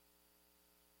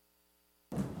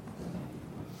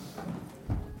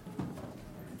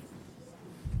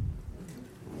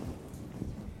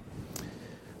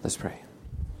Let's pray.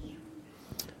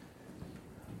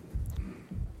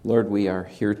 Lord, we are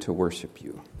here to worship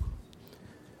you.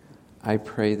 I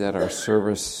pray that our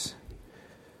service,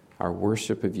 our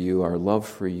worship of you, our love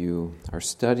for you, our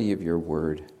study of your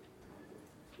word,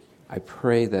 I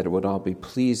pray that it would all be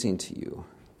pleasing to you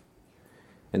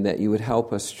and that you would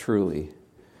help us truly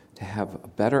to have a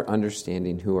better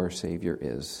understanding who our Savior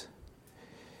is.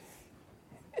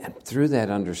 And through that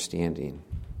understanding,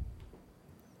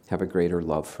 have a greater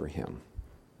love for him.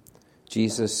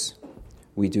 Jesus,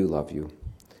 we do love you.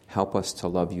 Help us to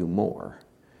love you more.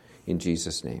 In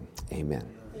Jesus' name, amen.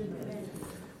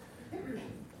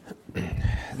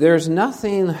 There's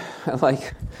nothing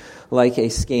like a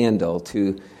scandal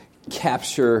to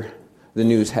capture the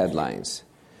news headlines.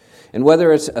 And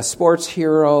whether it's a sports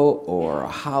hero or a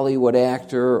Hollywood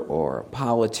actor or a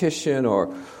politician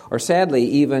or sadly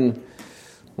even,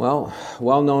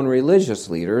 well-known religious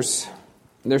leaders,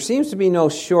 there seems to be no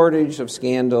shortage of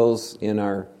scandals in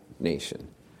our nation.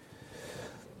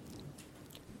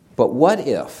 But what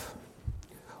if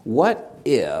what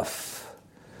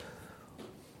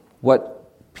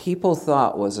people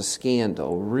thought was a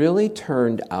scandal really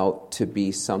turned out to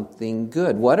be something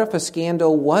good? What if a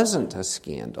scandal wasn't a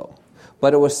scandal,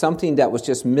 but it was something that was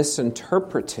just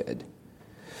misinterpreted?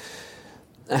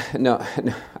 No,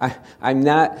 I'm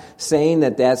not saying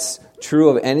that that's true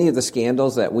of any of the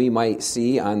scandals that we might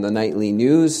see on the nightly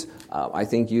news. I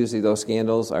think usually those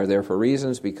scandals are there for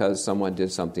reasons because someone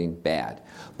did something bad.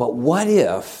 But what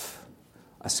if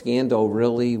a scandal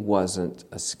really wasn't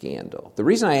a scandal? The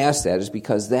reason I ask that is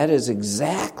because that is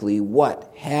exactly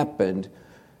what happened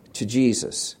to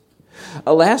Jesus.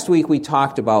 Last week we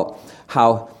talked about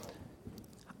how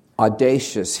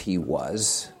audacious he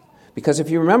was, because if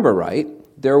you remember right,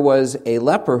 there was a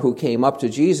leper who came up to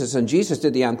Jesus, and Jesus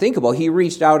did the unthinkable. He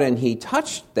reached out and he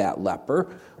touched that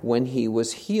leper when he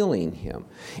was healing him.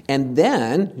 And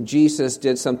then Jesus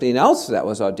did something else that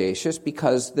was audacious,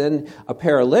 because then a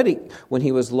paralytic, when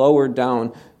he was lowered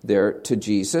down there to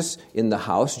Jesus in the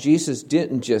house, Jesus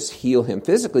didn't just heal him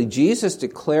physically. Jesus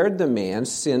declared the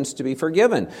man's sins to be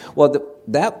forgiven. Well,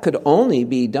 that could only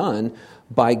be done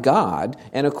by God.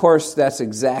 And of course, that's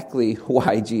exactly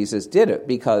why Jesus did it,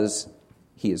 because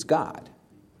he is God.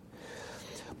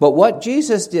 But what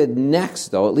Jesus did next,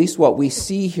 though, at least what we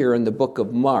see here in the book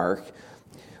of Mark,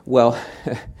 well,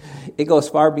 it goes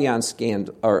far beyond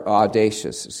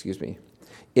audacious.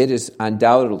 It is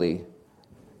undoubtedly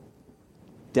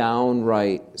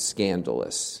downright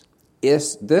scandalous.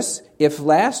 If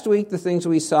last week the things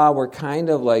we saw were kind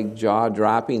of like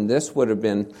jaw-dropping, this would have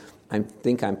been, I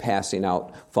think I'm passing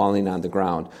out, falling on the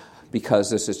ground, because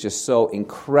this is just so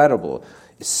incredible,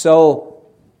 so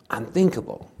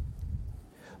unthinkable.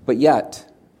 But yet,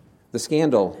 the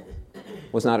scandal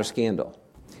was not a scandal.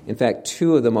 In fact,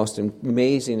 two of the most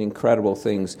amazing, incredible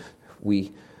things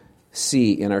we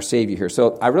see in our Savior here.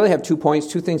 So I really have 2 points,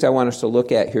 2 things I want us to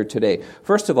look at here today.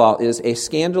 First of all is a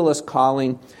scandalous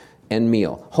calling and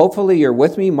meal. Hopefully you're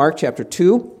with me. Mark chapter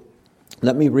 2.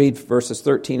 Let me read verses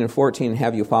 13 and 14 and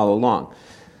have you follow along.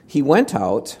 He went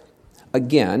out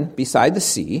again beside the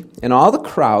sea, and all the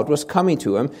crowd was coming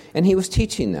to him, and he was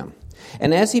teaching them.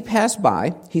 And as he passed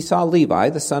by, he saw Levi,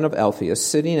 the son of Alphaeus,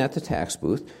 sitting at the tax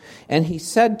booth, and he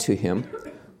said to him,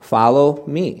 "Follow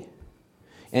me."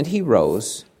 And he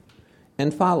rose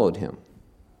and followed him.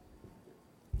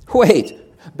 Wait,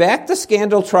 back the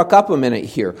scandal truck up a minute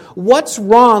here. What's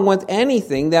wrong with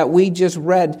anything that we just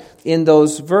read in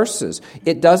those verses?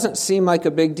 It doesn't seem like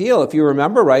a big deal. If you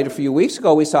remember right, a few weeks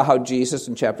ago we saw how Jesus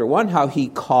in chapter 1, how he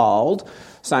called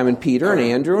Simon Peter and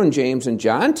Andrew and James and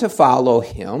John to follow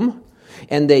him.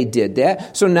 And they did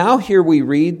that. So now here we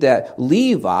read that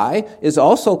Levi is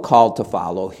also called to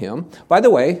follow him. By the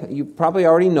way, you probably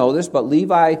already know this, but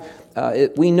Levi,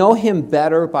 we know him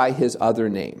better by his other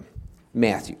name,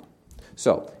 Matthew.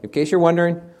 So, in case you're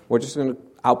wondering,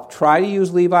 I'll try to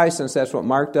use Levi since that's what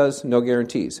Mark does, no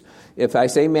guarantees. If I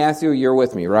say Matthew, you're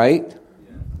with me, right?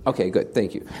 Yeah. Okay, good,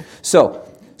 thank you. So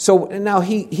now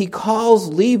he calls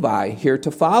Levi here to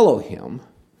follow him,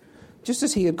 just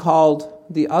as he had called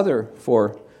the other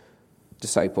 4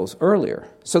 disciples earlier.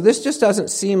 So this just doesn't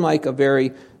seem like a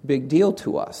very big deal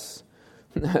to us.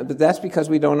 But that's because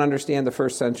we don't understand the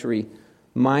first century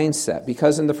mindset.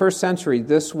 Because in the first century,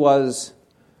 this was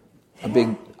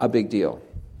a big deal.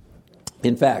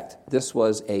 In fact, this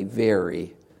was a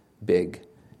very big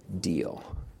deal.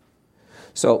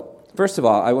 So, first of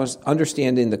all, I was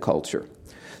understanding the culture.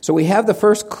 So we have the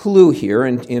first clue here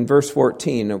in verse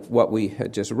 14 of what we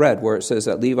had just read, where it says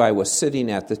that Levi was sitting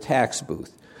at the tax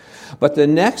booth. But the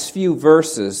next few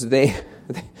verses, they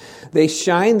They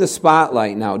shine the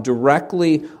spotlight now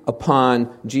directly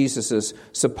upon Jesus'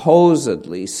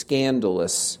 supposedly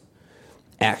scandalous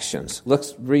actions.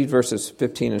 Let's read verses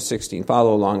 15 and 16.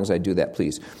 Follow along as I do that,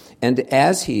 please. And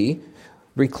as he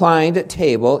reclined at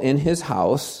table in his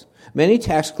house, many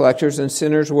tax collectors and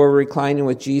sinners were reclining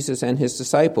with Jesus and his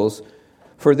disciples,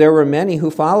 for there were many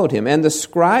who followed him. And the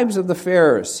scribes of the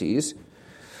Pharisees,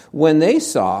 when they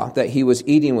saw that he was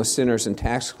eating with sinners and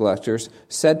tax collectors,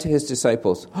 said to his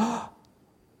disciples,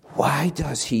 "Why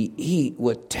does he eat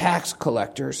with tax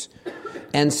collectors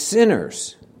and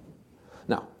sinners?"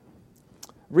 Now,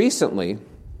 recently,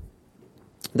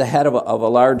 the head of a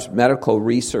large medical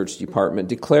research department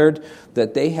declared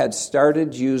that they had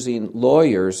started using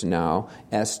lawyers now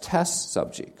as test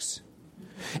subjects.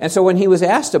 And so when he was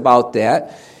asked about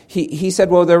that, he said,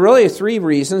 well, there are really three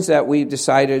reasons that we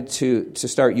decided to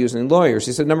start using lawyers.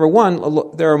 He said, number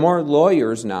one, there are more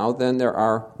lawyers now than there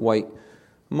are white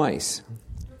mice.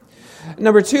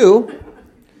 Number two,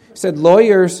 he said,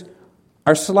 lawyers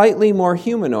are slightly more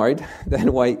humanoid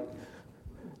than white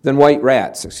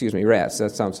rats. Rats.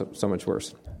 That sounds so much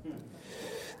worse.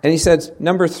 And he said,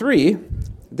 number three,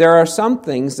 there are some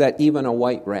things that even a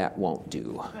white rat won't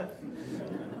do.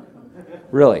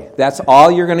 Really, that's all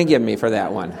you're going to give me for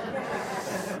that one.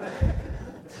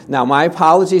 Now, my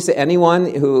apologies to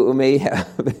anyone who may have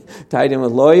tied in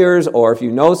with lawyers, or if you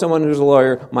know someone who's a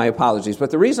lawyer, my apologies.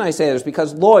 But the reason I say that is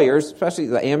because lawyers, especially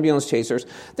the ambulance chasers,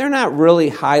 they're not really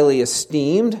highly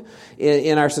esteemed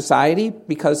in our society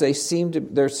because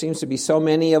there seems to be so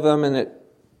many of them, and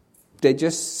they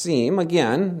just seem,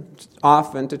 again,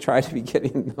 often to try to be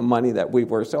getting the money that we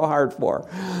work so hard for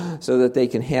so that they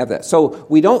can have that. So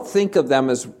we don't think of them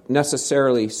as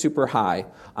necessarily super high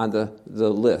on the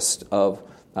list of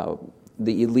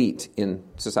the elite in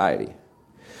society.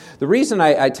 The reason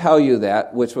I tell you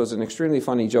that, which was an extremely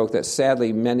funny joke that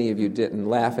sadly many of you didn't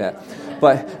laugh at,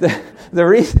 but the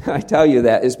reason I tell you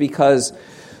that is because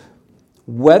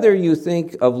whether you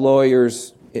think of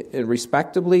lawyers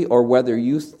respectably or whether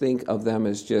you think of them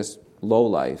as just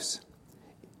lowlifes,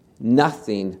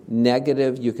 nothing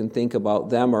negative you can think about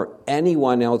them or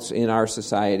anyone else in our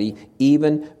society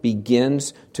even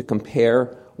begins to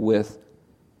compare with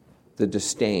the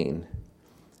disdain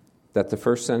that the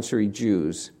first century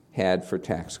Jews had for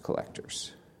tax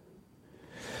collectors.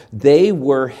 They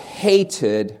were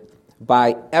hated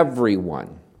by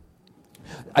everyone.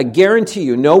 I guarantee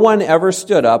you, no one ever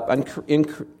stood up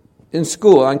in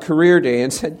school on career day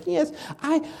and said, yes,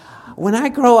 when I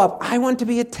grow up, I want to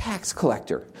be a tax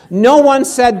collector. No one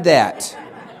said that.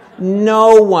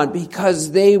 No one,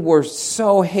 because they were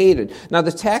so hated. Now,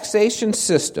 the taxation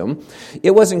system,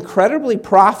 it was incredibly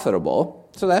profitable,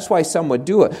 so that's why some would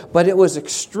do it, but it was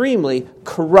extremely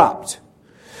corrupt.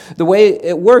 The way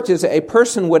it worked is a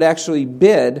person would actually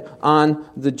bid on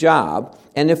the job,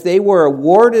 and if they were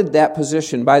awarded that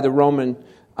position by the Roman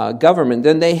government,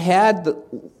 then they had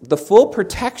the full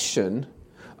protection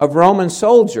of Roman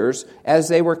soldiers as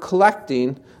they were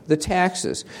collecting the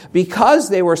taxes. Because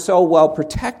they were so well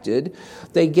protected,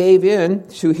 they gave in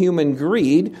to human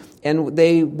greed, and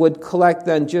they would collect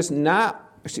then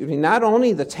not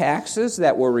only the taxes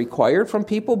that were required from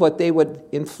people, but they would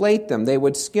inflate them. They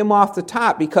would skim off the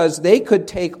top because they could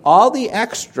take all the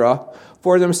extra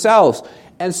for themselves.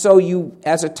 And so you,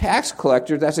 as a tax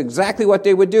collector, that's exactly what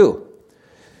they would do.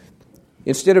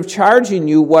 Instead of charging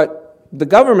you what the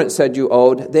government said you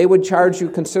owed, they would charge you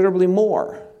considerably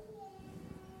more.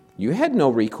 You had no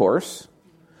recourse.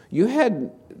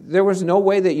 There was no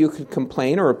way that you could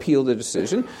complain or appeal the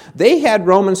decision. They had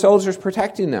Roman soldiers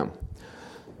protecting them.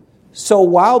 So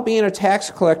while being a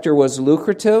tax collector was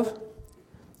lucrative,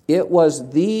 it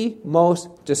was the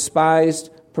most despised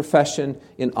profession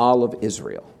in all of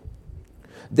Israel.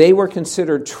 They were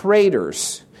considered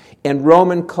traitors and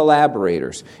Roman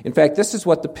collaborators. In fact, this is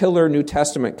what the Pillar New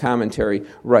Testament commentary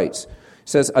writes. It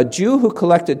says, a Jew who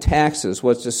collected taxes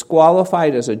was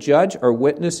disqualified as a judge or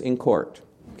witness in court.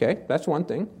 Okay, that's one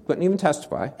thing. Couldn't even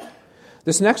testify.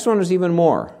 This next one is even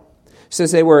more. It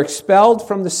says they were expelled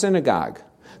from the synagogue.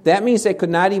 That means they could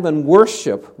not even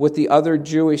worship with the other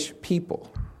Jewish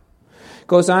people. It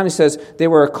goes on, it says, they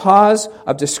were a cause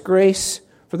of disgrace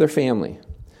for their family.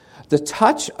 The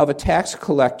touch of a tax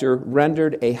collector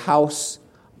rendered a house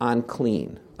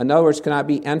unclean. In other words, cannot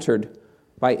be entered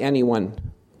by anyone.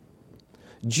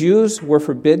 Jews were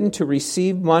forbidden to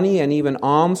receive money and even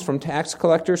alms from tax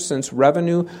collectors since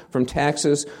revenue from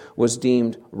taxes was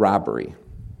deemed robbery.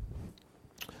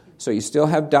 So you still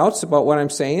have doubts about what I'm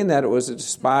saying, that it was a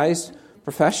despised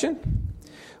profession?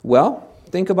 Well,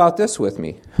 think about this with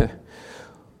me.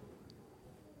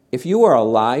 If you were a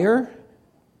liar,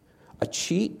 a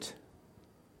cheat,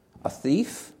 a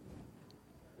thief,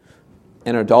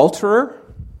 an adulterer,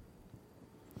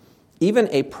 even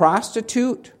a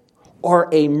prostitute, or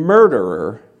a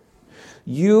murderer,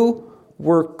 you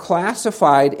were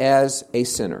classified as a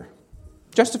sinner.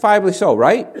 Justifiably so,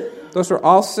 right? Those were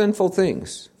all sinful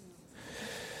things.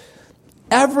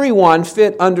 Everyone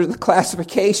fit under the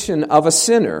classification of a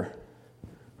sinner.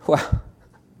 Well,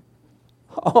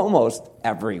 almost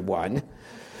everyone.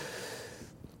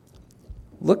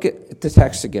 Look at the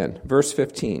text again, verse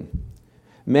 15.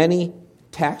 Many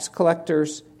tax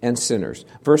collectors and sinners.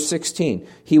 Verse 16,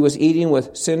 he was eating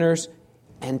with sinners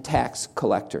and tax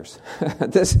collectors.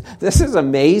 This is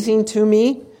amazing to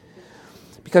me,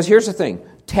 because here's the thing.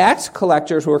 Tax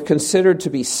collectors were considered to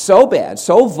be so bad,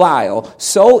 so vile,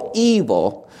 so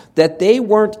evil, that they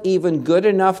weren't even good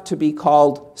enough to be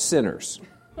called sinners.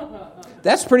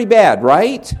 That's pretty bad,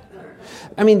 right?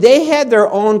 I mean, they had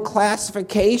their own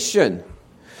classification.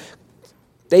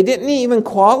 They didn't even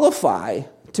qualify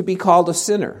to be called a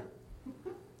sinner.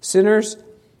 Sinners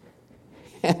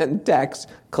and tax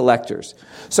collectors.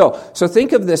 So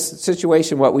think of this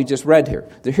situation, what we just read here.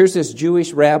 Here's this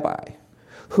Jewish rabbi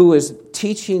who is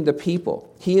teaching the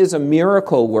people. He is a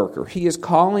miracle worker. He is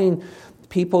calling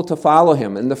people to follow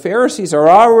him. And the Pharisees are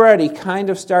already kind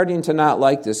of starting to not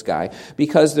like this guy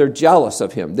because they're jealous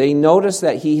of him. They notice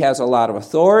that he has a lot of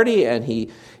authority and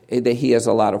that he has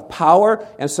a lot of power,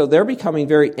 and so they're becoming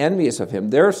very envious of him.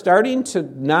 They're starting to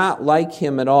not like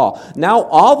him at all. Now,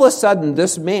 all of a sudden,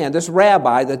 this man, this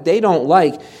rabbi that they don't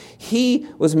like, he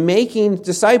was making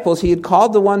disciples. He had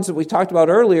called the ones that we talked about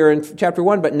earlier in chapter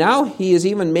 1, but now he is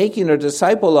even making a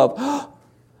disciple of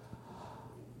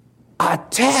a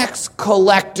tax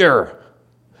collector.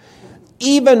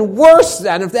 Even worse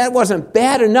than, if that wasn't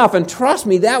bad enough, and trust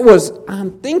me, that was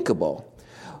unthinkable.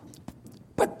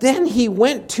 But then he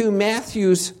went to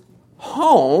Matthew's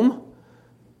home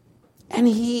and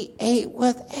he ate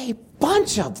with a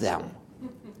bunch of them.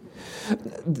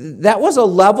 That was a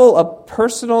level of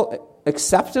personal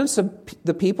acceptance of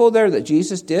the people there that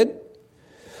Jesus did.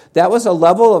 That was a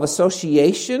level of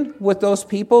association with those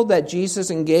people that Jesus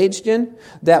engaged in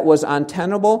that was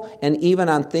untenable and even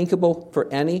unthinkable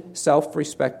for any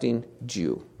self-respecting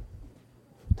Jew.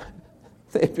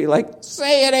 They'd be like,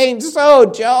 say it ain't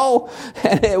so, Joe.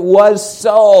 And it was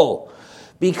so.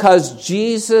 Because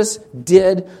Jesus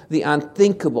did the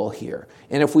unthinkable here.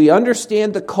 And if we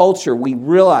understand the culture, we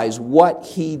realize what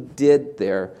he did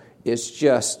there is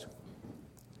just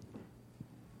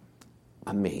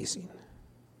amazing.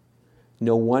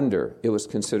 No wonder it was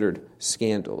considered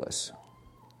scandalous.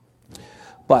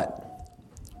 But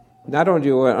not only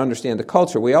do we understand the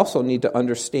culture, we also need to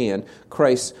understand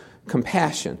Christ's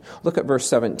compassion. Look at verse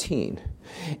 17.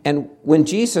 And when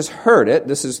Jesus heard it,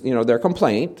 this is, their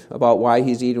complaint about why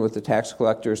he's eating with the tax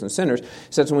collectors and sinners. It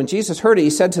says, when Jesus heard it,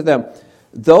 he said to them,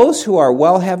 those who are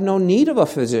well have no need of a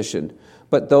physician,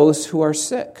 but those who are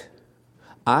sick.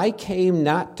 I came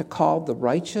not to call the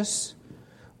righteous,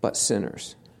 but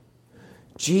sinners.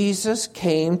 Jesus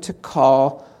came to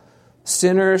call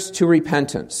sinners to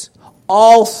repentance.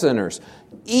 All sinners,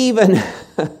 even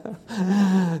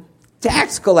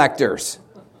tax collectors.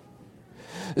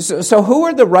 So who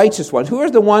are the righteous ones? Who are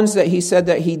the ones that he said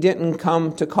that he didn't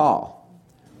come to call?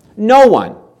 No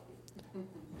one.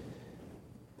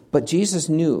 But Jesus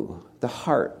knew the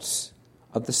hearts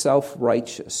of the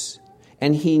self-righteous.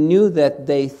 And he knew that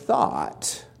they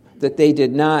thought that they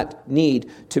did not need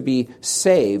to be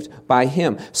saved by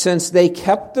him. Since they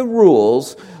kept the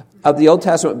rules of the Old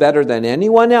Testament better than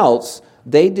anyone else,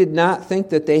 they did not think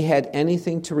that they had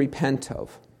anything to repent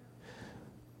of.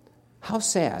 How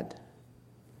sad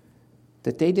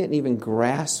that they didn't even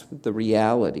grasp the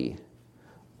reality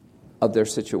of their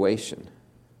situation.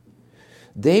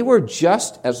 They were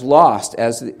just as lost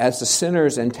as the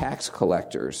sinners and tax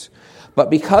collectors. But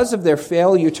because of their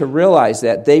failure to realize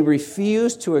that, they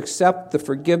refused to accept the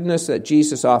forgiveness that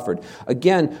Jesus offered.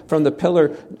 Again, from the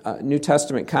Pillar New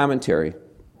Testament commentary,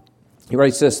 he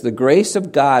writes this, the grace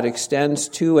of God extends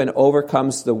to and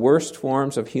overcomes the worst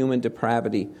forms of human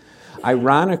depravity.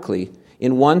 Ironically,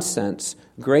 in one sense,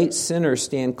 great sinners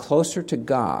stand closer to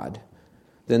God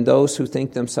than those who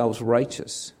think themselves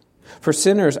righteous. For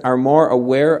sinners are more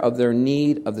aware of their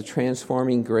need of the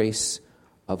transforming grace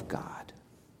of God.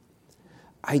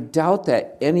 I doubt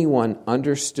that anyone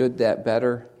understood that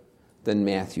better than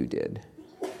Matthew did.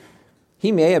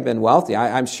 He may have been wealthy.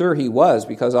 I'm sure he was,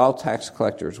 because all tax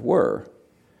collectors were.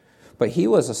 But he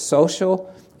was a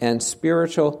social and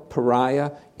spiritual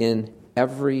pariah in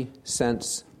every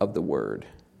sense of the word.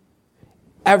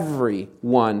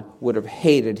 Everyone would have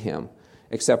hated him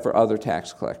except for other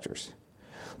tax collectors.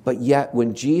 But yet,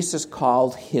 when Jesus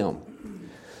called him,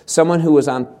 someone who was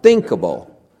unthinkable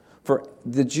for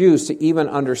the Jews to even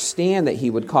understand that he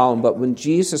would call him, but when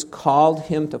Jesus called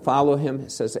him to follow him,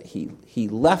 it says that he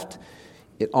left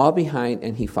it all behind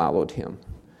and he followed him.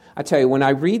 I tell you, when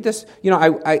I read this,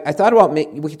 I thought about,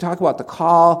 we could talk about the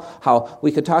call, how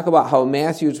we could talk about how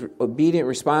Matthew's obedient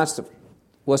response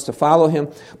was to follow him.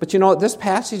 But this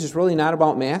passage is really not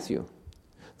about Matthew.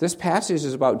 This passage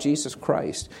is about Jesus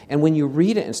Christ. And when you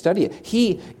read it and study it,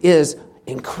 he is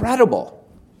incredible.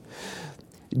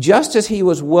 Just as he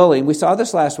was willing, we saw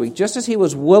this last week, just as he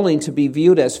was willing to be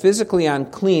viewed as physically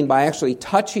unclean by actually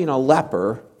touching a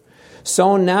leper,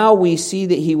 so now we see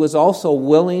that he was also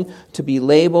willing to be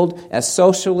labeled as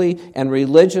socially and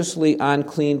religiously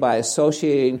unclean by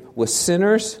associating with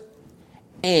sinners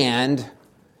and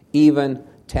even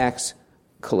tax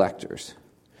collectors.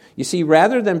 You see,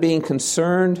 rather than being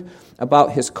concerned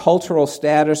about his cultural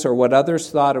status or what others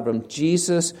thought of him,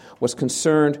 Jesus was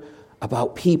concerned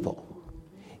about people.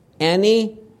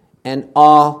 Any and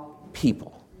all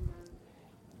people.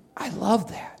 I love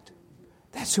that.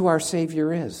 That's who our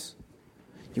Savior is.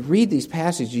 You read these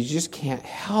passages, you just can't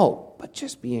help but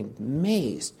just be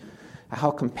amazed at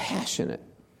how compassionate,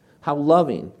 how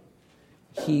loving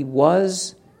he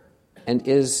was and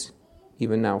is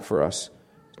even now for us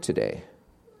today.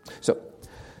 So,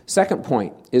 second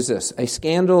point is this, a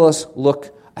scandalous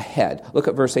look ahead. Look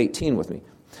at verse 18 with me.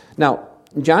 Now,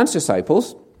 John's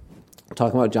disciples,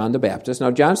 talking about John the Baptist,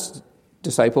 now John's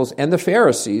disciples and the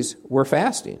Pharisees were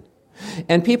fasting.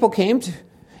 And people came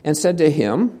and said to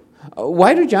him,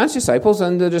 why do John's disciples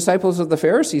and the disciples of the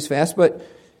Pharisees fast, but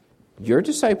your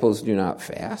disciples do not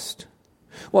fast?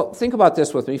 Well, think about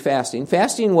this with me, fasting.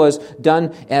 Fasting was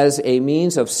done as a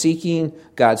means of seeking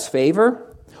God's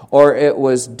favor, or it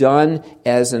was done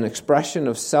as an expression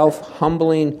of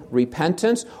self-humbling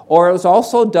repentance, or it was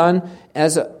also done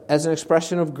as an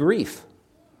expression of grief.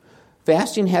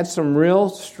 Fasting had some real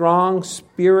strong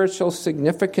spiritual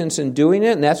significance in doing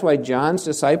it, and that's why John's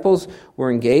disciples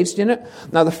were engaged in it.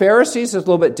 Now, the Pharisees is a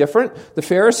little bit different. The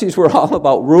Pharisees were all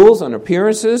about rules and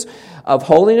appearances of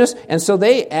holiness, and so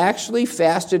they actually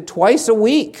fasted twice a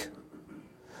week.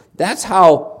 That's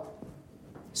how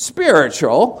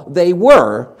spiritual they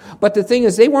were. But the thing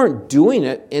is, they weren't doing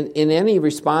it in any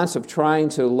response of trying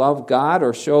to love God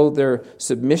or show their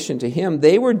submission to him.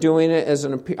 They were doing it as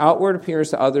an outward appearance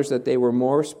to others that they were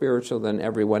more spiritual than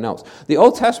everyone else. The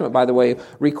Old Testament, by the way,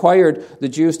 required the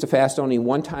Jews to fast only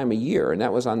one time a year, and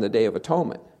that was on the Day of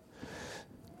Atonement.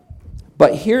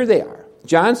 But here they are.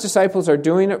 John's disciples are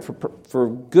doing it for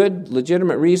good,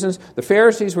 legitimate reasons. The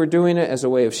Pharisees were doing it as a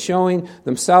way of showing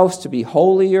themselves to be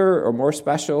holier or more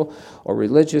special or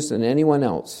religious than anyone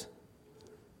else.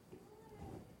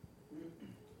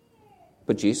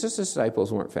 But Jesus'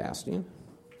 disciples weren't fasting.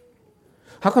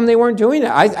 How come they weren't doing it?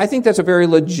 I think that's a very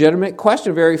legitimate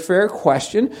question, a very fair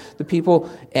question. The people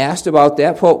asked about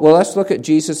that. Well, let's look at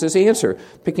Jesus' answer,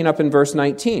 picking up in verse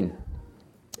 19.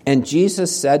 And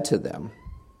Jesus said to them,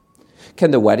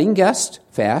 can the wedding guests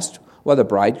fast while the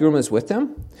bridegroom is with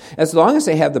them? As long as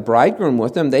they have the bridegroom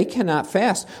with them, they cannot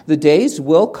fast. The days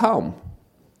will come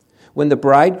when the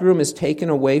bridegroom is taken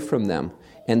away from them,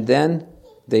 and then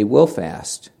they will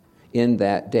fast in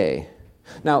that day.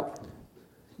 Now,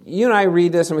 you and I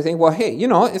read this and we think, well, hey,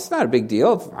 it's not a big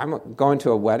deal. If I'm going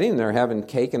to a wedding and they're having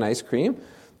cake and ice cream.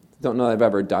 Don't know that I've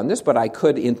ever done this, but I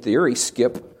could, in theory,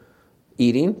 skip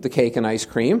eating the cake and ice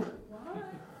cream.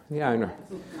 Yeah, I know.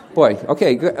 Boy,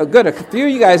 okay, good. A few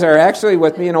of you guys are actually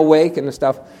with me and awake and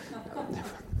stuff.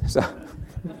 So,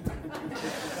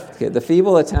 okay, the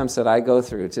feeble attempts that I go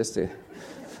through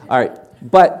all right,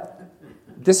 but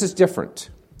this is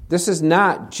different. This is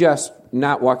not just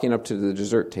not walking up to the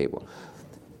dessert table.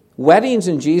 Weddings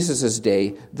in Jesus'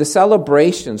 day, the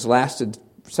celebrations lasted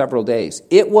several days.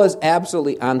 It was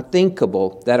absolutely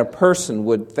unthinkable that a person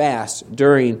would fast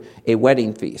during a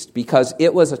wedding feast because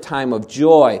it was a time of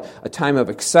joy, a time of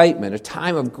excitement, a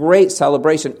time of great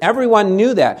celebration. Everyone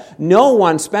knew that. No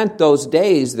one spent those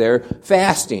days there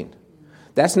fasting.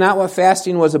 That's not what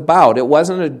fasting was about. It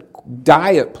wasn't a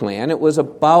diet plan. It was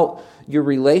about your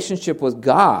relationship with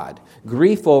God,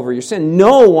 grief over your sin.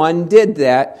 No one did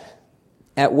that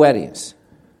at weddings.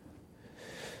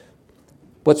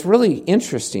 What's really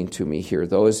interesting to me here,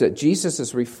 though, is that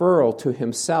Jesus' referral to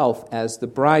himself as the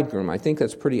bridegroom. I think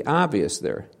that's pretty obvious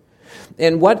there.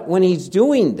 And when he's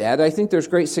doing that, I think there's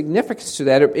great significance to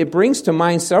that. It brings to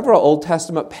mind several Old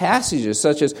Testament passages,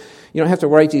 such as, you don't have to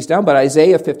write these down, but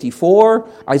Isaiah 54,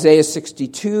 Isaiah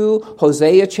 62,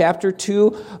 Hosea chapter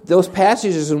 2, those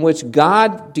passages in which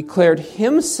God declared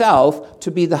himself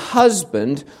to be the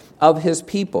husband of his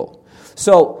people.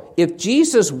 So if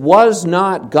Jesus was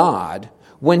not God,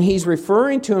 when he's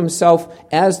referring to himself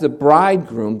as the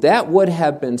bridegroom, that would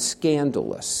have been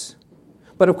scandalous.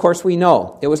 But of course we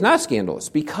know it was not scandalous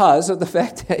because of the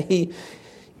fact that he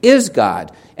is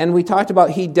God. And we talked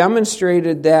about, he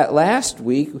demonstrated that last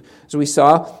week, as we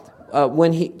saw,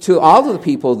 when he, to all of the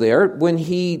people there, when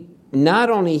he not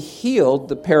only healed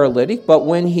the paralytic, but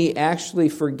when he actually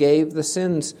forgave the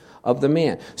sins of the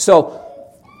man. So,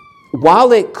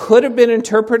 while it could have been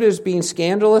interpreted as being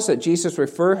scandalous that Jesus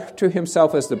referred to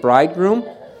himself as the bridegroom,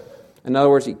 in other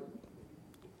words,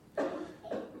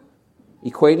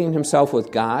 equating himself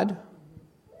with God,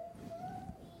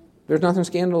 there's nothing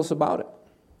scandalous about it.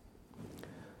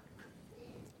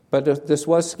 But this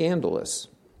was scandalous.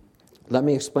 Let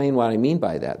me explain what I mean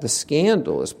by that. The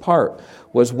scandalous part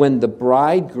was when the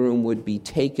bridegroom would be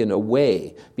taken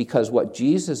away, because what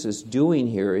Jesus is doing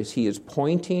here is he is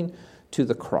pointing to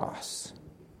the cross.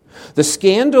 The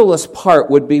scandalous part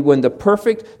would be when the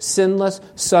perfect, sinless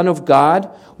Son of God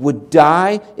would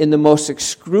die in the most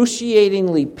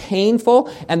excruciatingly painful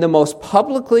and the most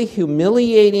publicly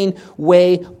humiliating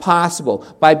way possible,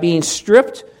 by being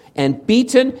stripped and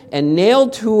beaten and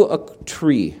nailed to a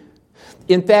tree.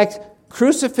 In fact,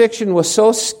 crucifixion was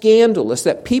so scandalous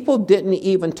that people didn't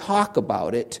even talk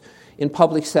about it in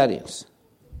public settings.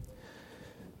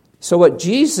 So what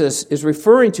Jesus is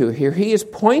referring to here, he is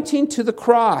pointing to the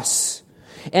cross.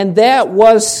 And that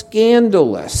was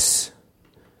scandalous,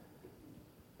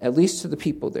 at least to the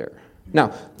people there.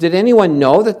 Now, did anyone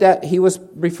know that he was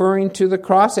referring to the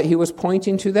cross, that he was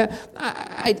pointing to that?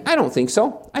 I don't think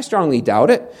so. I strongly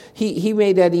doubt it. He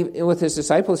made that with his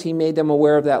disciples. He made them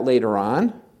aware of that later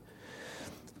on.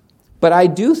 But I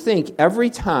do think every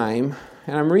time,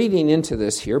 and I'm reading into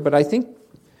this here, but I think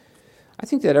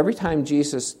that every time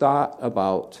Jesus thought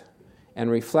about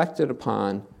and reflected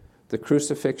upon the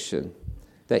crucifixion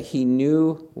that he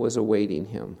knew was awaiting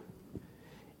him,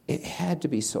 it had to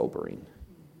be sobering.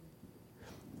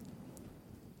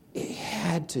 It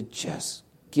had to just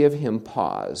give him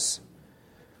pause.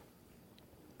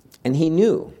 And he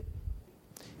knew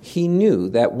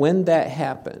that when that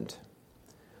happened,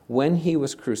 when he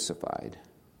was crucified,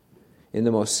 in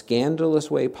the most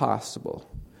scandalous way possible,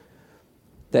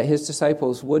 that his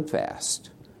disciples would fast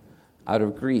out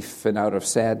of grief and out of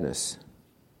sadness.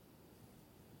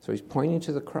 So he's pointing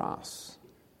to the cross.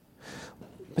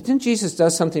 But then Jesus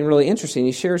does something really interesting.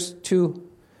 He shares two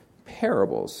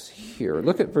parables here.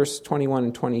 Look at verse 21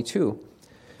 and 22.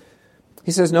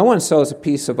 He says, "No one sews a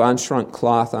piece of unshrunk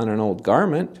cloth on an old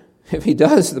garment. If he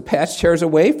does, the patch tears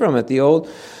away from it,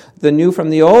 the new from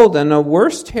the old, and a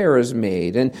worse tear is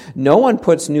made. And no one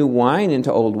puts new wine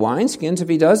into old wineskins. If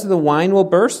he does, the wine will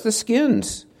burst the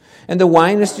skins, and the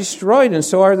wine is destroyed, and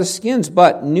so are the skins.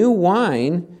 But new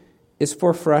wine is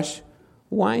for fresh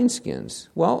wineskins."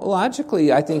 Well,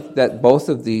 logically, I think that both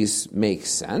of these make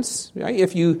sense. Right?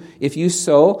 If you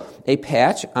sew a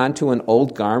patch onto an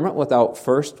old garment without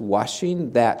first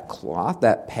washing that cloth,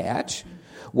 that patch,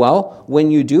 well,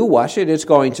 when you do wash it, it's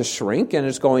going to shrink and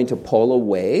it's going to pull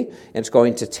away and it's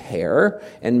going to tear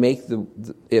and make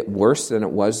it worse than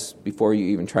it was before you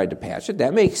even tried to patch it.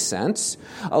 That makes sense.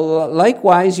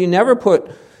 Likewise, you never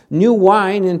put new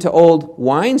wine into old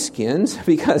wineskins,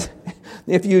 because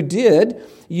if you did,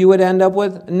 you would end up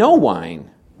with no wine.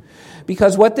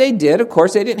 Because what they did, of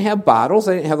course, they didn't have bottles,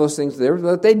 they didn't have those things there.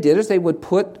 What they did is they would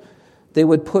put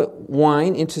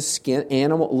wine into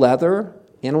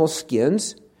animal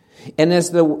skins, and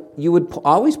you would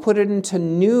always put it into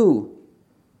new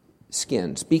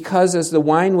skins, because as the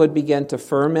wine would begin to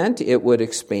ferment, it would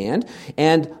expand.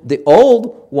 And the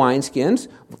old wineskins,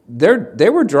 they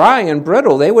were dry and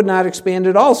brittle; they would not expand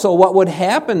at all. So what would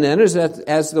happen then is that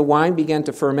as the wine began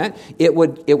to ferment, it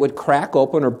would crack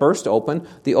open or burst open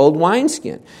the old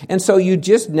wineskin. And so you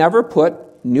just never put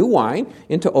new wine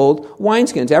into old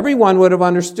wineskins. Everyone would have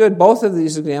understood both of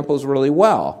these examples really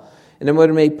well, and it would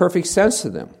have made perfect sense to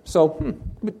them. So,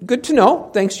 good to know.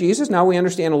 Thanks, Jesus. Now we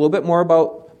understand a little bit more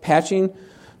about patching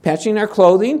our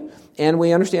clothing, and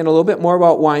we understand a little bit more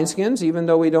about wineskins, even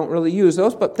though we don't really use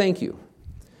those, but thank you.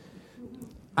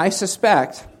 I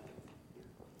suspect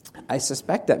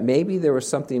that maybe there was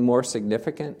something more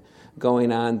significant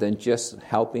going on than just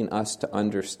helping us to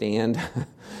understand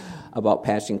about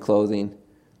patching clothing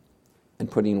and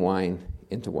putting wine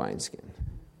into wineskin.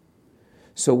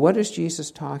 So what is Jesus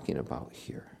talking about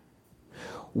here?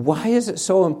 Why is it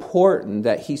so important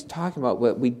that he's talking about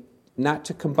not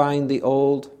to combine the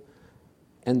old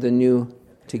and the new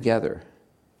together?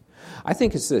 I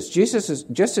think it's this.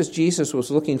 Just as Jesus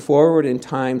was looking forward in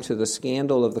time to the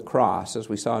scandal of the cross, as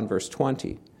we saw in verse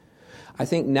 20, I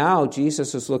think now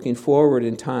Jesus is looking forward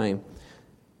in time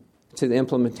to the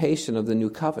implementation of the new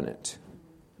covenant.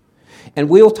 And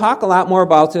we'll talk a lot more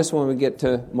about this when we get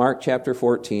to Mark chapter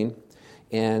 14.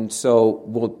 And so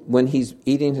when he's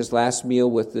eating his last meal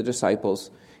with the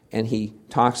disciples, and he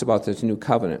talks about this new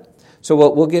covenant. So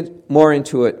we'll get more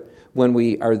into it when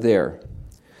we are there.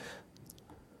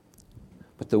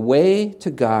 But the way to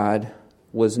God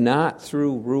was not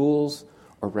through rules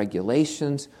or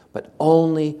regulations, but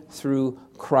only through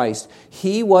Christ.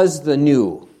 He was the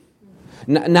new.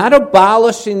 Not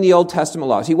abolishing the Old Testament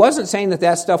laws. He wasn't saying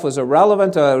that stuff was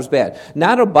irrelevant or it was bad.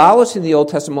 Not abolishing the Old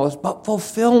Testament laws, but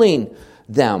fulfilling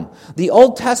them. The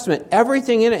Old Testament,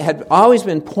 everything in it had always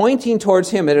been pointing towards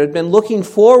Him. It had been looking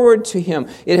forward to Him.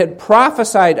 It had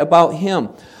prophesied about Him.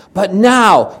 But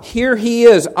now, here He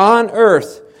is on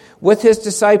earth with His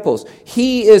disciples.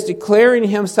 He is declaring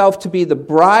Himself to be the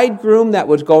bridegroom that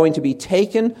was going to be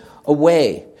taken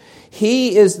away.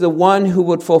 He is the one who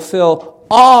would fulfill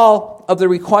all of the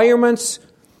requirements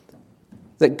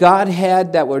that God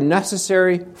had that were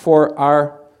necessary for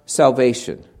our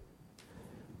salvation.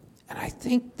 And I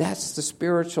think that's the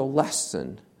spiritual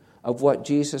lesson of what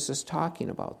Jesus is talking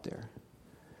about there.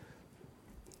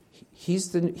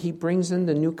 He brings in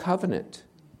the new covenant.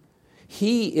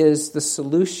 He is the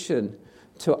solution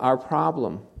to our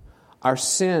problem. Our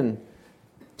sin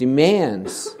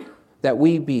demands that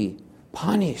we be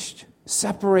punished,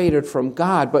 separated from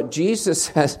God. But Jesus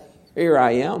says, here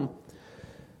I am.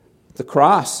 The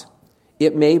cross,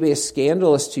 it may be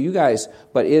scandalous to you guys,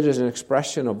 but it is an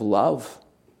expression of love.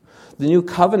 The new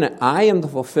covenant, I am the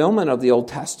fulfillment of the Old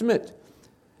Testament.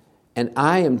 And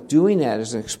I am doing that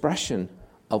as an expression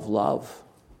of love.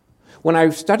 When I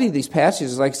study these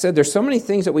passages, like I said, there's so many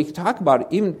things that we could talk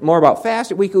about, even more about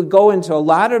fasting. We could go into a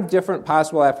lot of different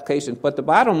possible applications. But the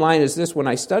bottom line is this, when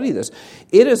I study this,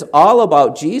 it is all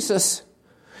about Jesus.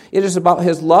 It is about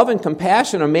His love and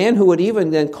compassion, a man who would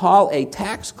even then call a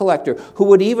tax collector, who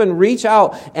would even reach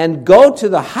out and go to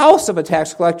the house of a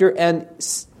tax collector and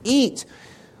eat,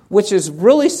 which is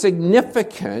really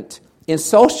significant in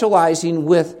socializing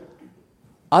with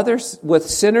others, with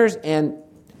sinners and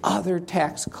other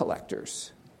tax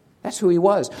collectors. That's who He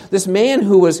was. This man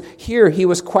who was here, he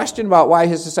was questioned about why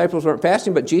His disciples weren't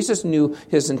fasting, but Jesus knew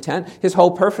His intent. His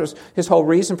whole purpose, His whole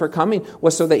reason for coming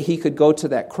was so that He could go to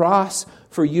that cross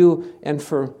for you and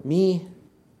for me.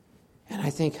 And I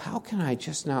think, how can I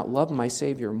just not love my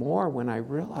Savior more when I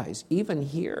realize, even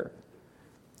here,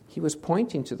 He was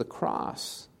pointing to the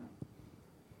cross.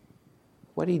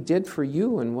 What He did for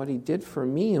you and what He did for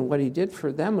me and what He did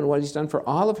for them and what He's done for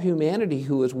all of humanity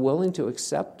who is willing to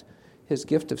accept His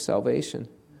gift of salvation.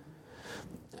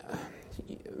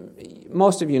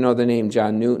 Most of you know the name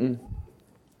John Newton.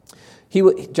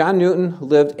 John Newton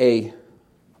lived a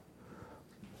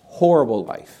horrible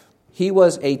life. He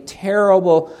was a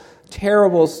terrible,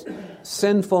 terrible,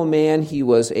 sinful man. He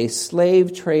was a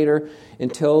slave trader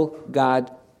until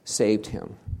God saved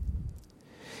him.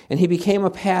 And he became a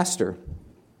pastor.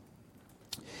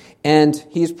 And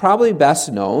he's probably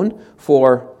best known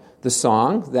for the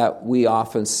song that we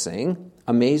often sing,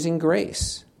 Amazing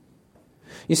Grace.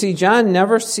 You see, John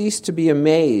never ceased to be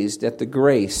amazed at the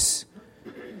grace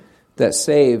that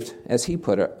saved, as he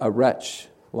put it, a wretch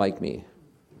like me.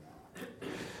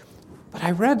 But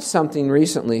I read something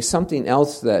recently, something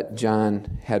else that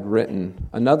John had written,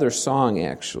 another song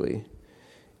actually,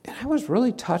 and I was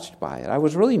really touched by it. I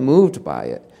was really moved by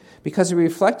it because he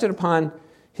reflected upon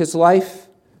his life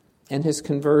and his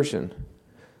conversion.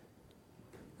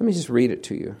 Let me just read it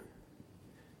to you.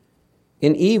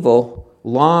 In evil,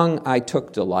 long I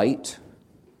took delight,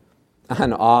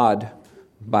 unawed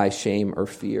by shame or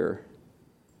fear,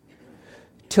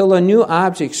 till a new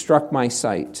object struck my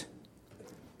sight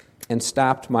and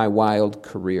stopped my wild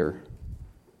career.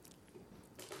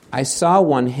 I saw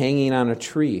one hanging on a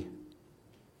tree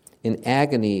in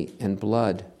agony and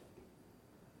blood.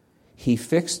 He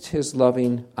fixed his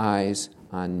loving eyes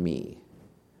on me.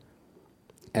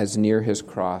 As near his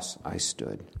cross I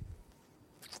stood.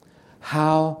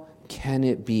 How can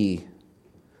it be?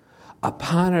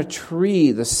 Upon a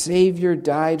tree the Savior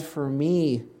died for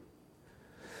me.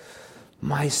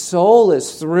 My soul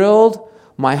is thrilled,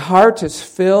 my heart is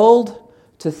filled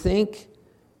to think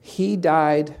He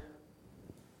died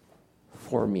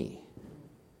for me.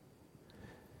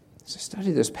 As I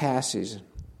study this passage,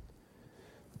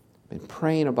 I've been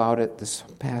praying about it this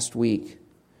past week.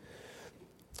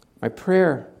 My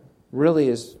prayer really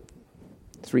is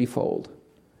threefold.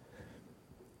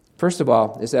 First of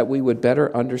all, is that we would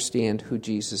better understand who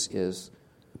Jesus is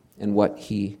and what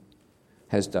He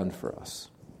has done for us.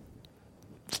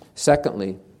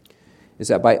 Secondly, is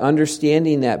that by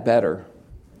understanding that better,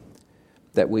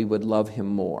 that we would love him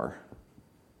more.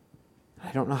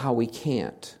 I don't know how we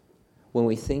can't when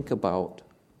we think about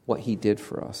what he did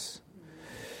for us.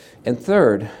 And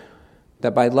third,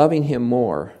 that by loving him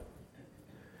more,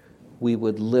 we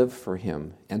would live for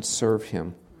him and serve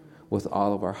him with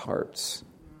all of our hearts.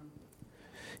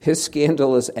 His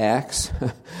scandalous acts,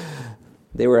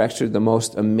 they were actually the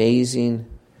most amazing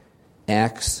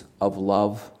acts of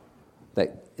love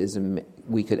that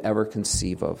we could ever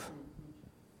conceive of.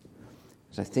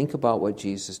 As I think about what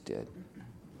Jesus did,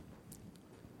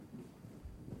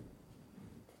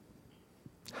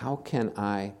 how can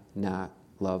I not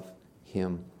love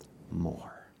him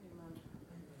more?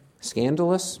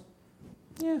 Scandalous?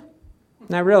 Yeah,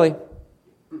 not really.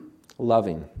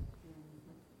 Loving.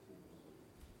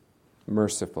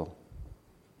 Merciful.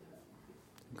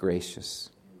 Gracious.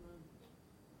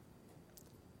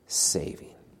 Saving.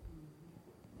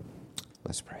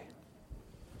 Let's pray.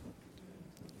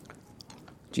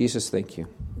 Jesus, thank you.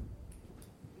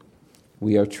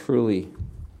 We are truly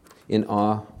in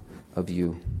awe of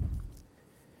you.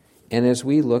 And as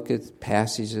we look at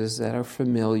passages that are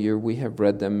familiar, we have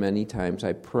read them many times.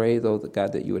 I pray, though, that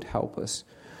God, that you would help us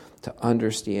to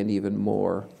understand even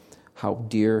more how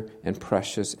dear and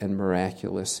precious and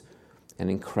miraculous and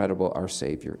incredible our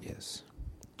Savior is.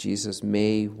 Jesus,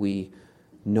 may we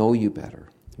know you better.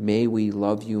 May we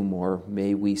love you more.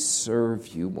 May we serve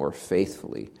you more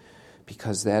faithfully,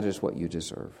 because that is what you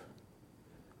deserve.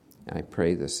 And I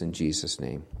pray this in Jesus'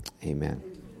 name. Amen.